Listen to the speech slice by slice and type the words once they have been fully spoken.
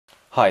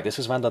Hi, this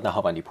is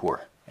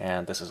vandad.np,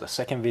 and this is the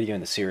second video in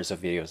the series of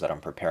videos that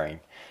I'm preparing,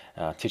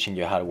 teaching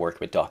you how to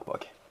work with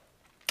DocBook.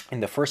 In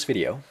the first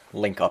video,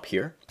 link up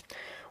here,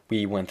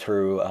 we went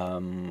through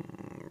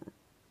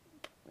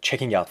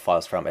checking out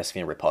files from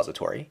SVN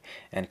repository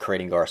and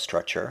creating our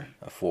structure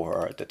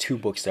for the two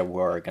books that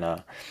we're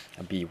gonna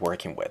be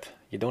working with.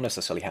 You don't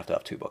necessarily have to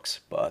have two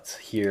books, but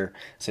here,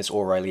 since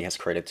O'Reilly has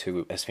created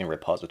two SVN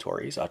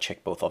repositories, I'll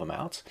check both of them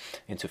out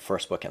into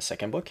first book and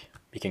second book.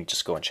 You can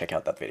just go and check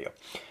out that video.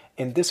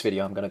 In this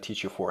video, I'm going to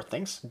teach you four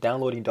things.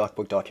 Downloading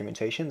DocBook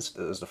documentations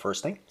is the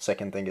first thing.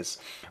 Second thing is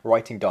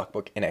writing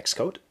DocBook in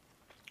Xcode.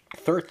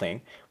 Third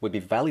thing would be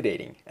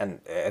validating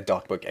a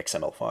DocBook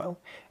XML file.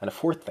 And the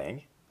fourth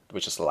thing,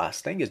 which is the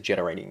last thing, is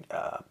generating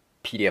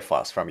PDF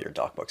files from your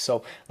DocBook.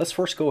 So let's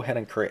first go ahead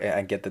and create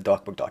and get the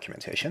DocBook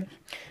documentation.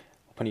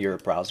 Open your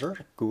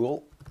browser,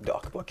 Google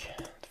DocBook.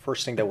 The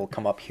first thing that will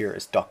come up here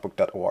is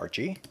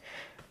docbook.org.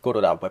 Go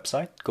to that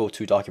website, go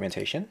to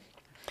documentation,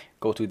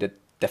 go to the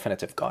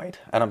definitive guide.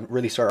 And I'm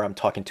really sorry I'm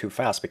talking too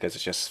fast because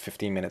it's just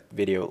 15-minute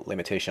video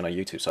limitation on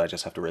YouTube, so I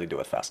just have to really do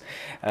it fast.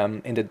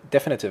 In the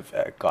definitive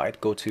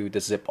guide, go to the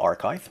zip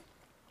archive,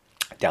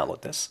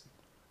 download this.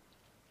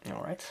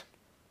 All right.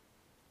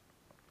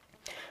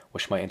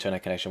 Wish my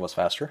internet connection was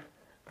faster.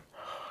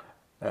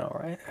 All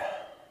right.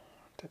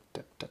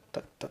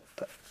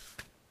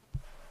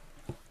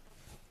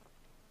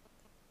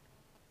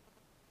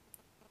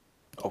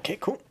 Okay,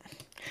 cool.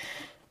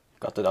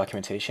 Got the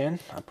documentation.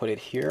 I'll put it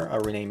here. I'll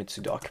rename it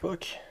to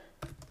DocBook.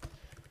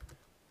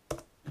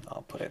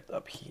 I'll put it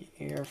up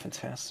here.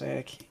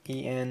 Fantastic.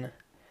 en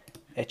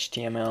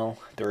HTML.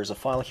 There is a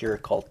file here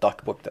called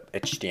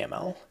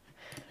docbook.html.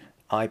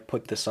 I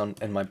put this on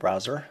in my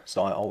browser,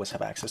 so I always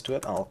have access to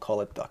it. I'll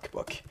call it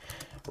DocBook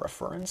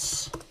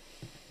reference.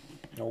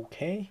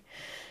 Okay.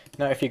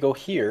 Now, if you go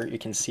here, you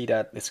can see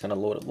that it's going to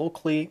load it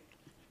locally,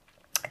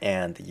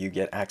 and you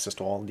get access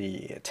to all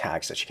the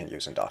tags that you can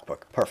use in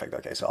DocBook. Perfect.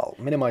 Okay, so I'll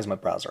minimize my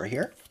browser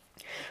here.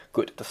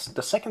 Good.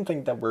 The second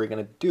thing that we're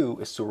going to do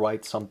is to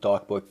write some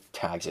DocBook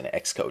tags in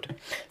Xcode.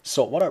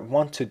 So what I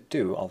want to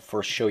do, I'll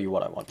first show you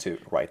what I want to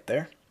write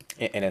there.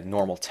 In a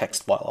normal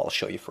text file, I'll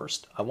show you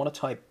first. I want to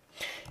type,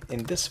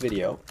 in this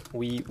video,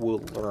 we will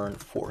learn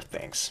four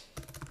things.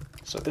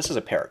 So this is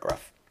a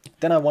paragraph.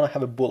 Then I want to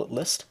have a bullet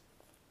list.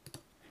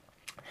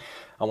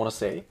 I want to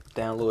say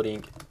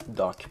downloading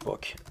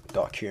DocBook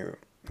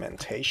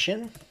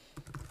documentation,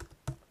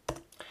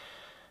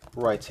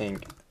 writing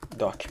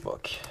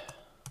DocBook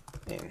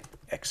in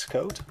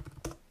Xcode,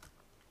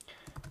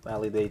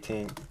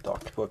 validating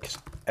DocBook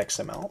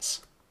XMLs,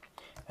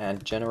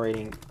 and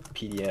generating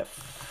PDF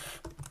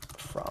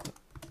from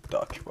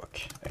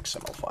DocBook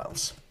XML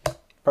files.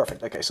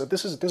 Perfect. Okay, so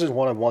this is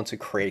what I want to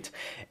create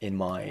in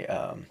my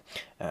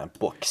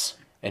books,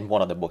 in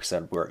one of the books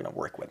that we're going to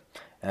work with,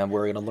 and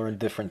we're going to learn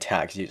different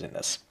tags using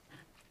this.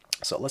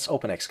 So let's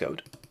open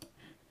Xcode.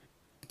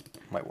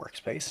 My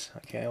workspace.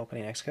 Okay,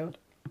 opening Xcode.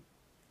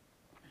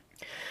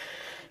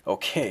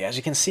 Okay, as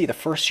you can see, the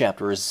first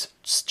chapter is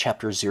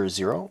chapter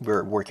 00.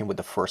 We're working with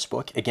the first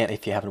book. Again,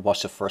 if you haven't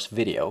watched the first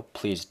video,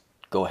 please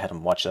go ahead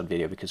and watch that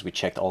video because we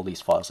checked all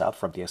these files out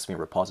from the SVN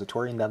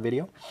repository in that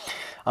video.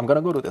 I'm going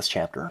to go to this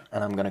chapter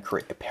and I'm going to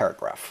create a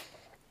paragraph.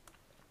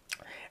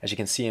 As you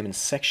can see, I'm in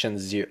section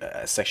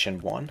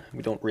 1.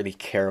 We don't really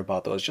care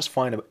about those. Just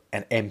find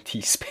an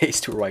empty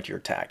space to write your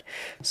tag.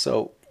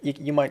 So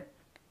you might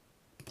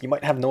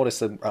have noticed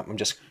that I'm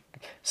just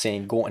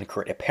saying go and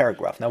create a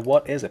paragraph. Now,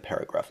 what is a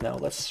paragraph? Now,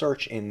 let's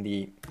search in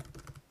the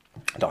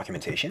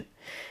documentation.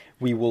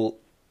 We will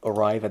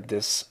arrive at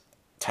this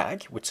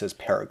tag, which says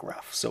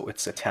paragraph. So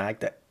it's a tag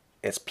that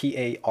is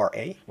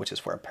P-A-R-A, which is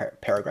for a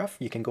paragraph.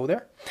 You can go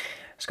there.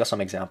 It's got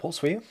some examples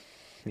for you.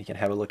 You can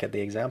have a look at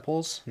the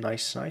examples.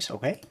 Nice, nice.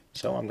 Okay,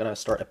 so I'm going to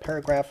start a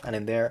paragraph, and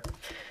in there,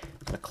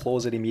 I'm going to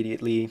close it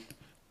immediately,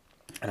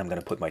 and I'm going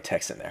to put my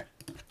text in there.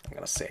 I'm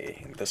going to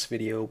say, in this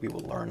video, we will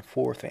learn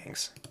four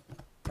things.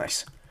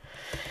 Nice.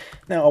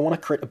 Now, I want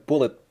to create a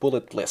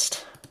bullet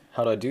list.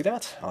 How do I do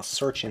that? I'll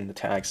search in the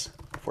tags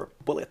for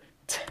bullet.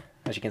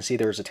 As you can see,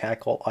 there's a tag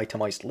called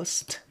itemized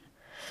list.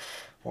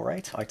 All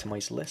right,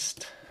 itemized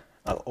list.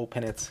 I'll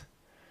open it,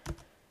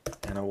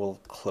 and I will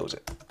close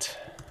it.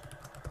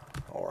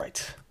 All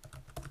right.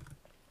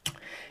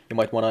 You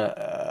might want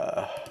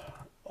to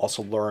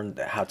also learn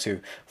how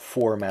to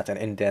format and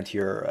indent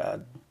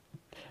your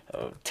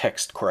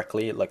text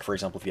correctly. Like, for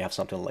example, if you have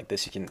something like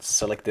this, you can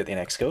select it in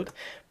Xcode,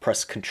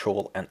 press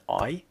Control and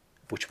I,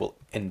 which will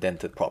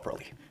indent it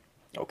properly.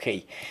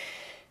 Okay.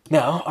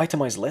 Now,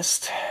 itemized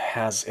list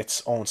has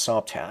its own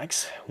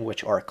subtags,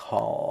 which are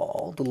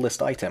called the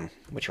list item,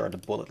 which are the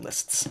bullet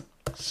lists.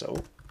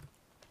 So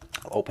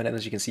I'll open it.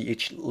 As you can see,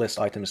 each list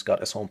item has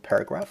got its own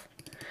paragraph.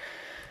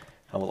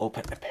 I will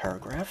open a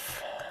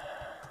paragraph,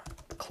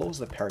 close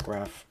the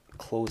paragraph,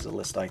 close the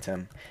list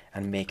item,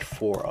 and make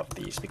 4 of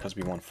these because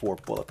we want 4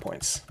 bullet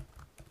points.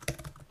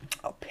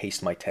 I'll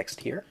paste my text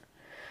here.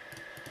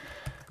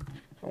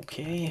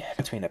 Okay,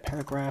 between the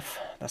paragraph,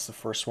 that's the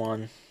first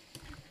one,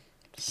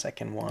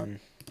 second one,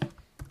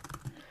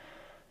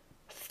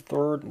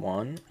 third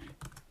one,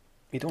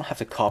 you don't have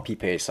to copy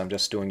paste. I'm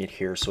just doing it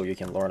here so you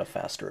can learn it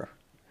faster.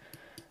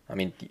 I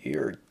mean,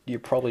 you're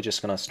probably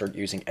just gonna start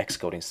using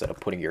Xcode instead of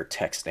putting your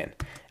text in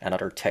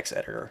another text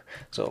editor.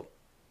 So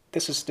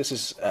this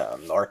is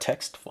our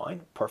text.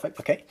 Fine, perfect.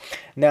 Okay.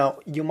 Now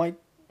you might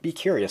be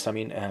curious. I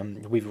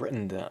mean, we've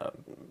written the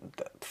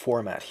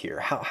format here.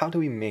 How do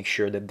we make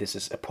sure that this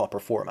is a proper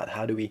format?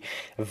 How do we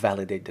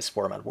validate this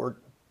format? Well,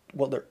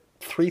 there are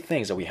three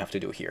things that we have to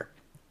do here.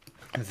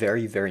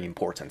 Very, very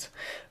important.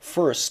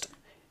 First,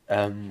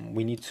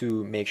 we need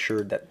to make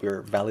sure that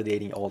we're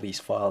validating all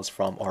these files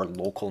from our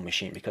local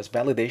machine, because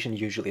validation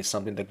usually is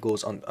something that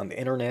goes on the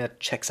internet,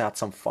 checks out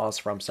some files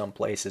from some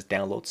places,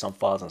 downloads some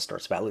files, and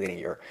starts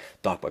validating your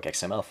DocBook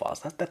XML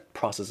files. That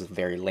process is a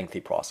very lengthy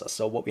process.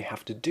 So what we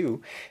have to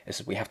do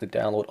is we have to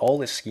download all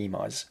the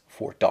schemas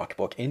for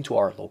DocBook into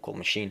our local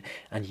machine,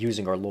 and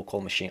using our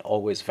local machine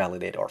always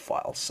validate our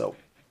files. So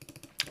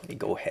let me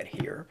go ahead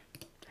here.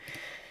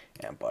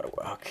 And by the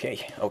way,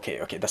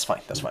 okay, that's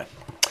fine.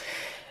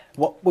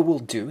 What we will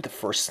do, the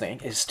first thing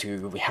is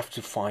we have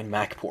to find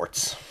Mac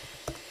ports.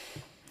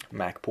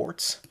 Mac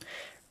ports.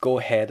 Go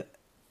ahead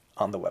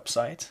on the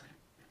website,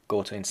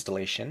 go to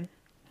installation,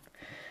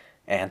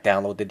 and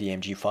download the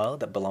DMG file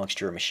that belongs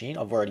to your machine.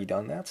 I've already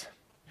done that.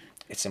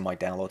 It's in my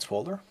downloads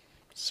folder.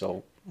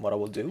 So what I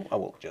will do, I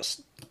will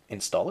just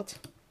install it.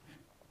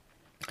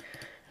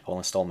 I'll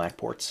install Mac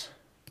ports.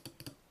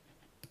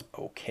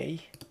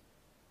 Okay.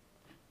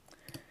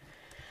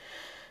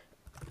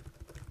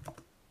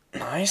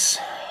 Nice.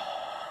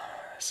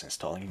 It's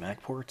installing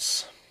Mac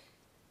ports.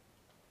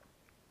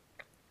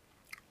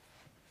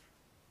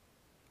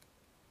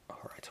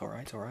 All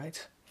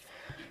right.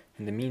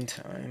 In the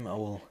meantime, I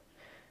will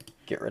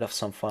get rid of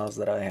some files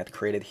that I had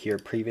created here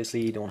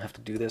previously. You don't have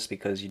to do this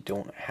because you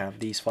don't have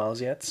these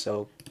files yet,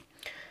 so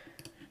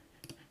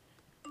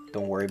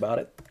don't worry about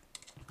it.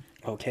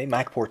 Okay,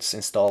 Mac ports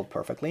installed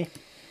perfectly.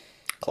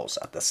 Close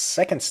out. The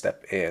second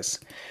step is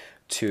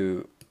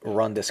to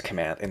run this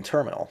command in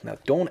terminal. Now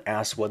don't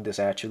ask what this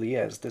actually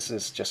is. This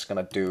is just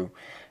gonna do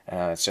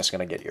it's just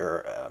gonna get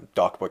your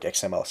DocBook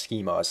XML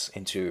schemas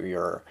into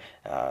your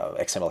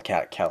XML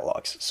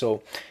catalogs.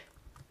 So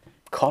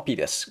copy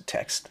this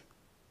text,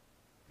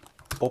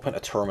 open a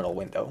terminal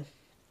window,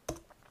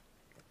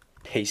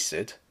 paste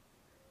it,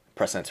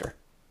 press enter,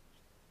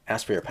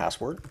 ask for your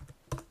password.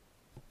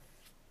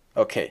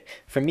 Okay,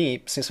 for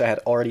me, since I had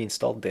already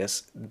installed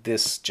this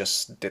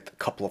just did a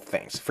couple of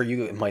things. For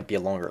you, it might be a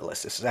longer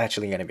list. This is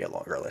actually going to be a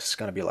longer list. It's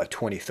going to be like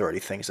 20, 30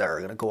 things that are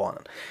going to go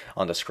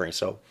on the screen.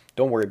 So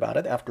don't worry about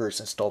it. After it's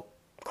installed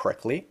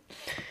correctly,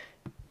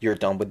 you're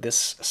done with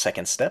this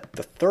second step.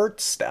 The third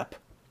step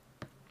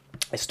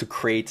is to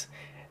create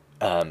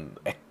a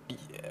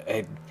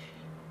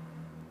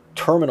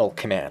terminal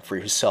command for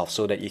yourself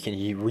so that you can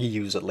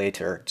reuse it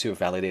later to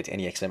validate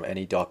any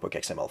DocBook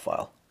XML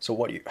file. So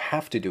what you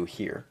have to do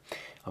here,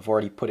 I've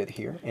already put it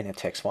here in a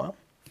text file.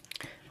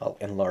 I'll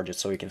enlarge it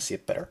so you can see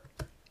it better.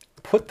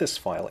 Put this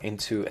file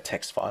into a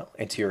text file,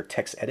 into your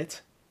text edit,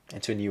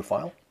 into a new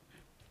file.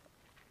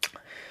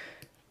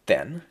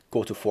 Then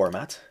go to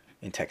format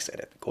in text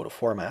edit. Go to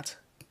format,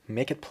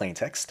 make it plain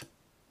text.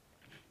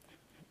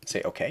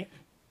 Say OK.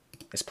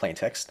 It's plain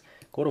text.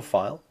 Go to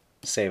file,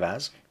 save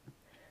as.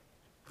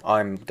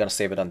 I'm going to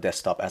save it on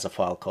desktop as a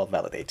file called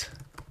validate.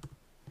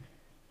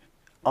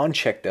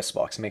 Uncheck this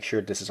box. Make sure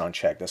this is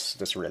unchecked. This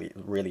is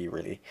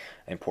really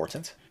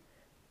important.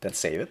 Then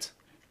save it.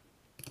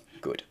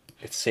 Good.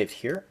 It's saved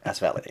here as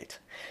validate.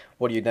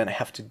 What you then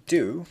have to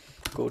do,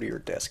 go to your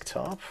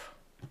desktop.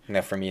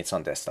 Now for me it's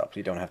on desktop.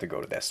 You don't have to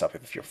go to desktop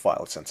if your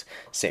file isn't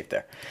saved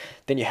there.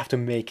 Then you have to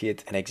make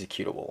it an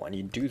executable, and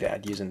you do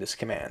that using this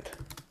command.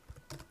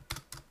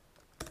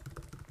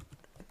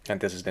 And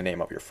this is the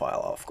name of your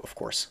file, of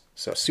course.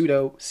 So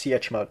sudo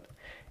chmod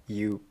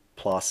u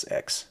plus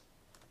x.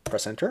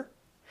 Press enter.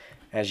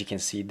 As you can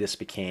see, this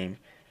became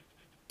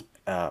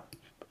an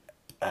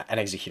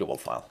executable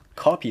file.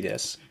 Copy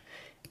this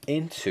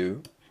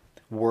into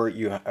where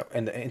you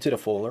into the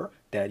folder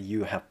that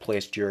you have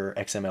placed your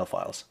XML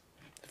files.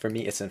 For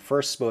me, it's in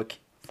first book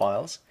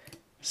files,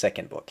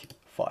 second book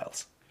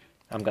files.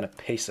 I'm gonna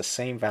paste the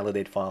same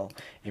validate file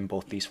in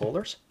both these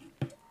folders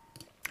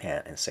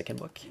and in second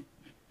book.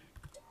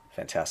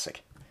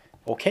 Fantastic.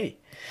 Okay,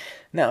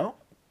 now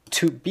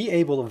to be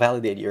able to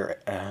validate your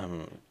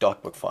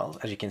DocBook files,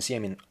 as you can see,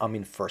 I'm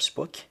in first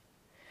book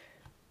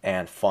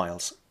and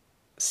files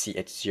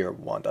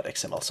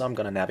ch01.xml. So I'm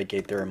going to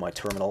navigate there in my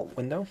terminal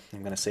window. I'm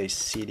going to say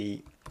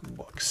cd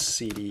book,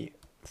 cd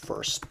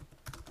first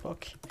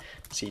book,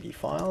 cd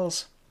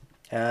files,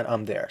 and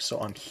I'm there. So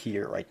I'm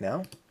here right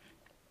now.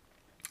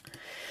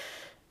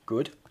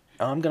 Good.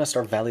 I'm going to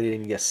start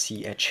validating the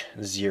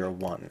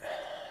ch01.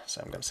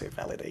 So I'm going to say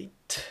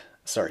validate.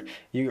 Sorry,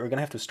 you're going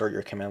to have to start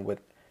your command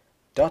with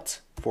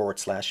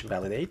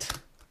 ./validate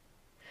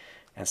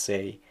and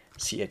say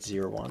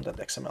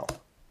ch01.xml.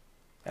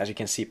 As you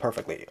can see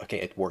perfectly, okay,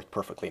 it worked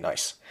perfectly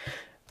nice.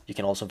 You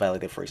can also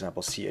validate, for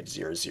example,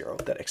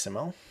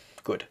 ch00.xml.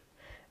 Good.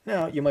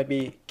 Now you might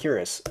be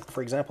curious.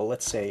 For example,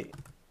 let's say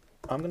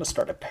I'm going to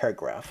start a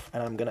paragraph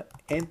and I'm going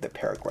to end the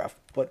paragraph,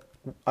 but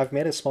I've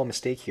made a small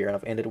mistake here and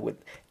I've ended it with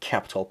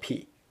capital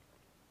P.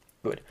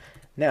 Good.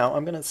 Now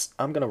I'm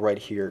gonna write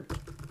here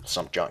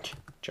some junk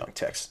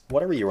text.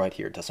 Whatever you write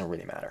here doesn't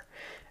really matter.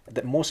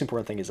 The most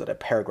important thing is that the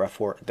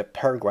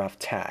paragraph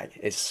tag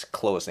is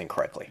closed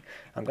incorrectly.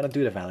 I'm gonna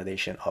do the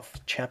validation of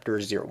chapter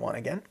 01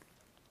 again.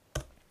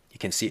 You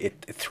can see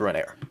it threw an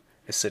error.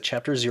 It said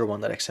chapter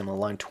 01.xml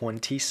line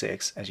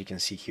 26, as you can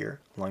see here,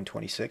 line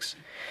 26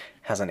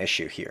 has an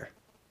issue here.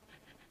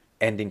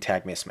 Ending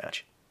tag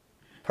mismatch.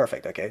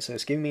 Perfect. Okay, so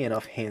it's giving me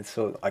enough hints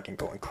so I can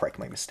go and correct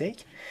my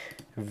mistake.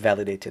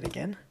 Validate it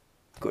again.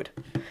 Good.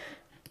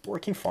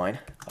 Working fine.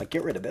 I'll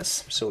get rid of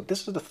this. So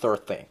this is the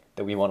third thing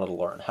that we wanted to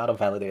learn, how to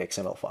validate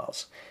XML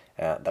files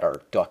that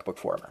are DocBook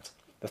formats.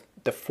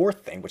 The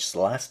fourth thing, which is the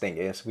last thing,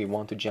 is we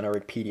want to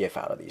generate PDF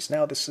out of these.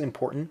 Now this is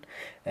important,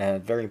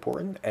 very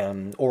important.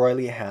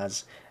 O'Reilly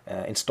has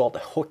installed a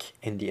hook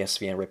in the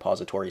SVN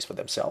repositories for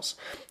themselves,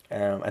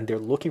 and they're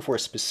looking for a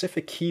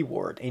specific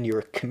keyword in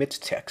your commit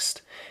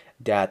text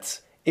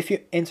that if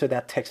you enter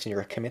that text in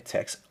your commit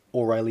text,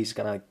 O'Reilly's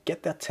gonna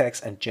get that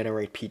text and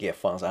generate PDF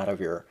files out of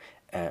your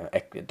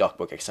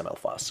DocBook XML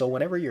files. So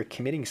whenever you're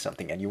committing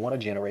something and you want to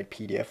generate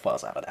PDF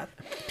files out of that,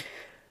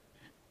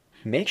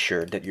 make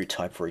sure that you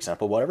type, for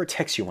example, whatever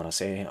text you want to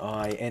say.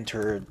 I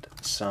entered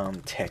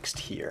some text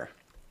here.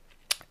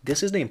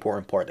 This is the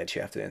important part that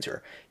you have to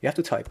enter. You have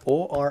to type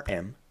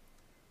ORM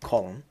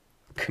colon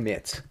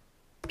commit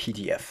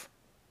PDF.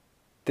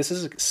 This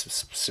is a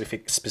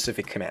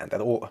specific command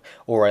that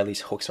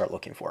O'Reilly's hooks are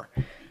looking for.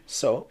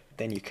 So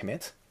then you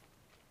commit.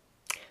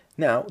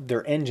 Now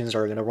their engines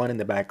are going to run in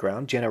the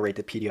background, generate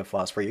the PDF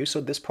files for you.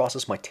 So this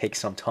process might take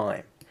some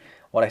time.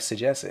 What I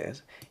suggest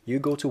is you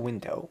go to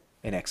Window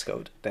in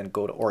Xcode, then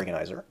go to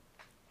Organizer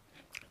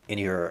in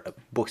your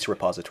books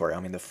repository.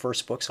 I'm in the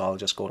first book, so I'll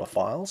just go to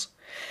Files.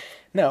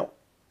 Now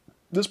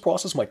this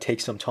process might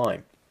take some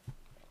time,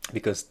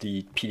 because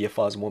the PDF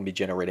files won't be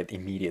generated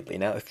immediately.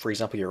 Now, if, for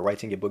example, you're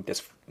writing a book that's,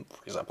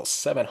 for example,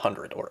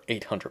 700 or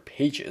 800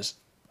 pages,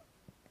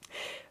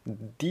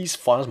 these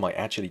files might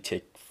actually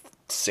take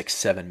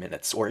 6-7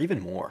 minutes or even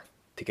more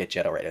to get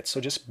generated. So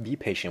just be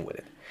patient with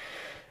it.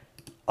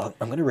 I'm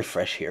going to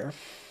refresh here,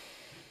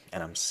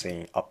 and I'm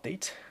saying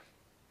update.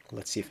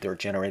 Let's see if they're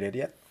generated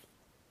yet.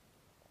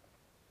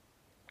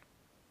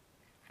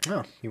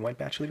 Oh, you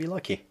might actually be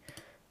lucky.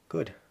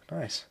 Good,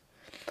 nice.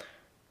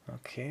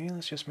 Okay,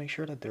 let's just make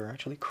sure that they're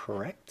actually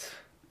correct.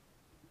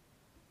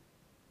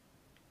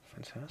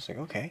 Fantastic,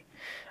 okay.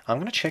 I'm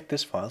going to check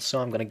this file, so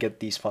I'm going to get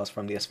these files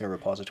from the SVN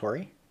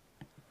repository.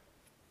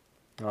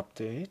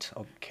 Update,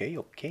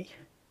 okay.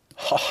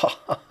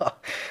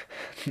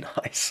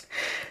 Nice.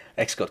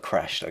 Xcode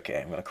crashed,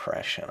 okay. I'm going to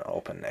crash and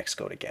open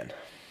Xcode again.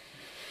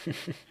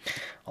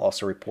 I'll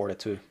also report it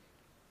to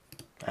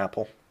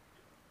Apple.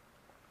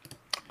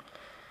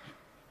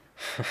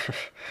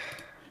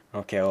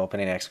 Okay, I'll open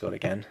in Xcode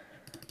again.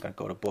 Gonna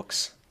go to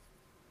books.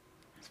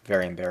 It's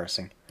very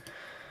embarrassing.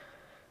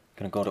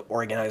 Gonna go to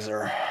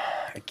Organizer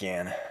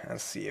again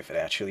and see if it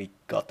actually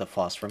got the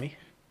files for me.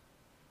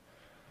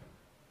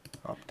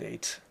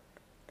 Update.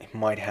 It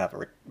might have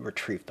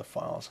retrieved the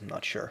files, I'm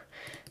not sure.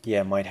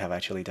 Yeah, it might have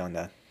actually done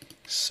that.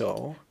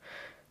 So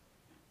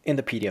in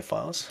the PDF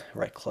files,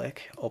 right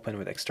click, open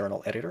with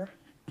external editor,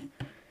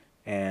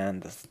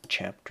 and the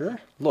chapter.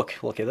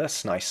 Look at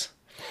this, nice.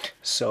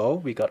 So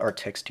we got our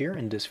text here.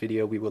 In this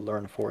video we will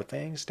learn 4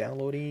 things.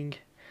 Downloading,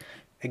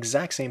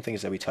 exact same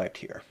things that we typed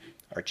here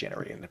are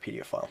generated in the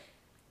PDF file.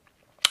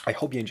 I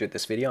hope you enjoyed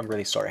this video. I'm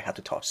really sorry I had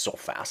to talk so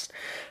fast.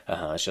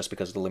 It's just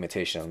because of the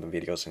limitation on the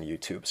videos on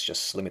YouTube. It's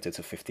just limited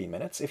to 15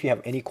 minutes. If you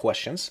have any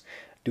questions,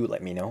 do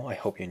let me know. I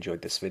hope you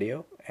enjoyed this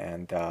video.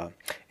 And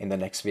in the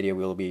next video,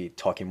 we'll be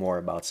talking more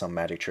about some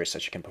magic tricks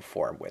that you can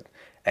perform with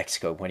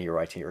Xcode when you're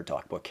writing your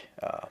DocBook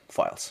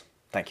files.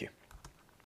 Thank you.